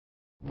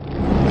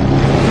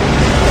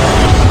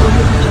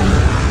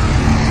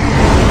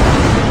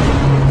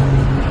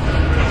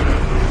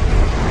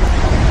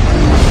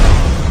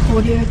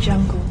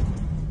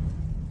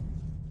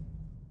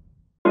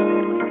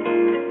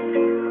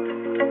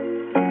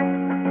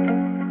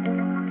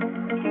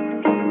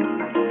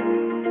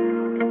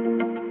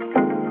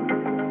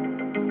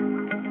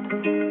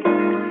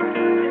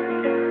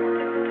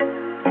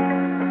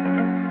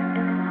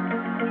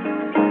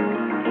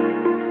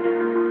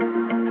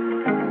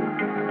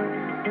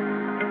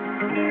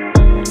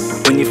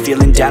you're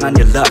feeling down on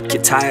your luck,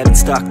 you're tired and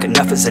stuck,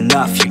 enough is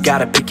enough. You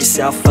gotta pick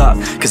yourself up,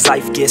 cause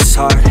life gets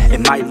hard.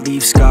 It might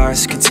leave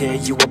scars, could tear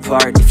you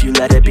apart if you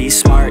let it be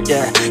smart,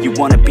 yeah. You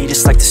wanna be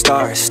just like the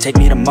stars, take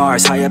me to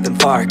Mars, high up and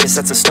far, cause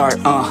that's a start,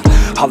 All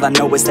I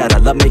know is that I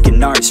love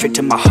making art, straight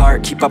to my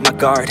heart, keep up my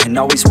guard, and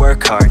always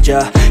work hard,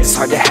 yeah. It's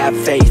hard to have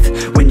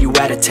faith when you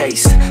had a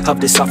taste of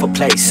this awful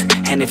place,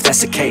 and if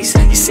that's the case,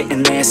 you're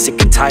sitting there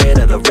sick and tired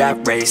of the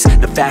rat race.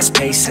 The fast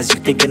pace has you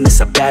thinking this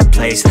a bad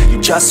place.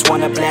 You just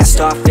wanna blast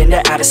off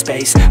into outer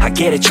space. I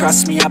get it,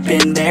 trust me, I've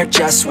been there,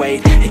 just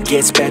wait. It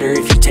gets better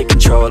if you take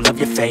control of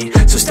your fate.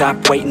 So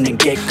stop waiting and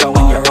get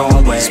going your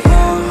own way.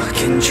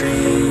 Broken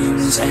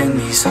dreams and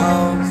these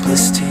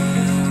hopeless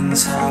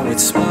teens, how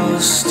it's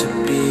supposed to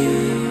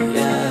be,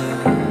 yeah.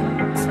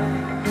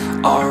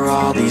 Are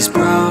all these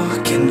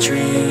broken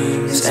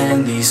dreams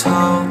and these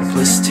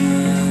hopeless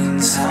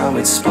teens how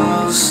it's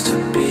supposed to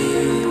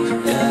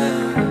be, yeah.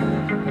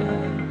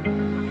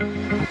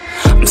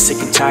 I'm sick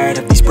and tired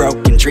of these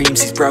broken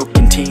dreams, these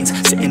broken teens,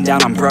 sitting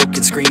down on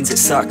broken screens. It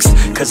sucks,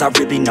 cause I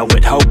really know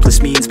what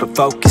hopeless means, but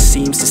focus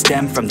seems to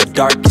stem from the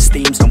darkest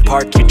themes. Don't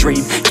park your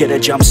dream, get a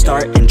jump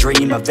start and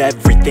dream of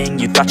everything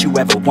you thought you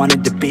ever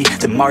wanted to be.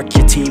 Then mark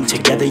your team,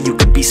 together you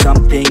can be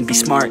something. Be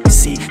smart and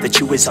see that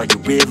you is all you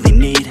really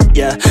need,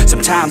 yeah.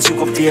 Sometimes you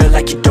gon' feel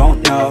like you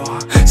don't know,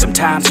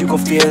 sometimes you gon'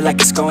 feel like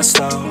it's going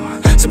slow,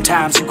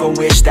 sometimes you gon'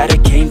 wish that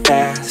it came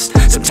fast,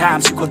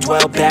 sometimes you gon'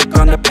 dwell back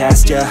on the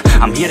past, yeah.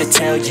 I'm here to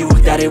tell you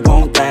that it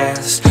won't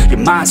last. Your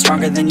mind's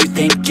stronger than you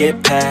think,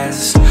 get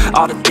past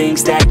all the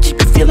things that keep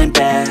you feeling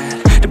bad,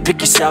 and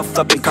pick yourself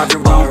up and carve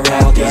your own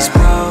path. All these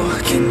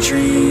broken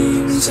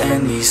dreams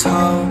and these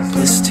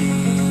hopeless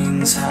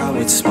teens, how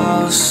it's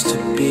supposed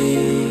to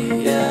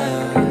be,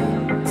 yeah.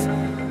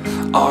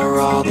 Are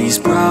all these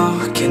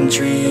broken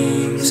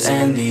dreams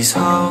and these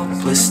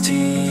hopeless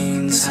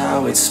teens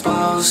how it's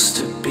supposed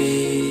to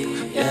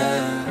be,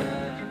 yeah.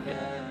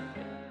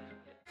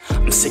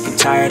 I'm sick and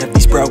tired of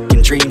these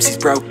broken dreams, these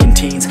broken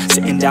teens,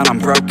 sitting down on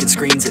broken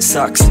screens. It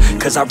sucks,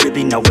 cause I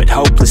really know what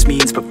hopeless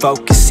means, but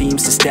focus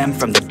seems to stem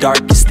from the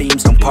darkest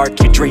themes. Don't park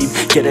your dream,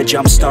 get a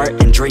jump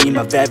start and dream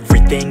of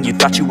everything you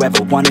thought you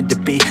ever wanted to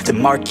be.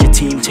 Then mark your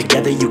team,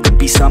 together you can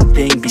be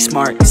something. Be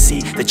smart and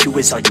see that you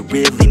is all you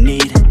really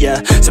need,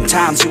 yeah.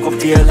 Sometimes you gon'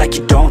 feel like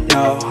you don't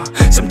know,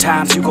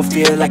 sometimes you gon'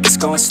 feel like it's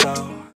going slow,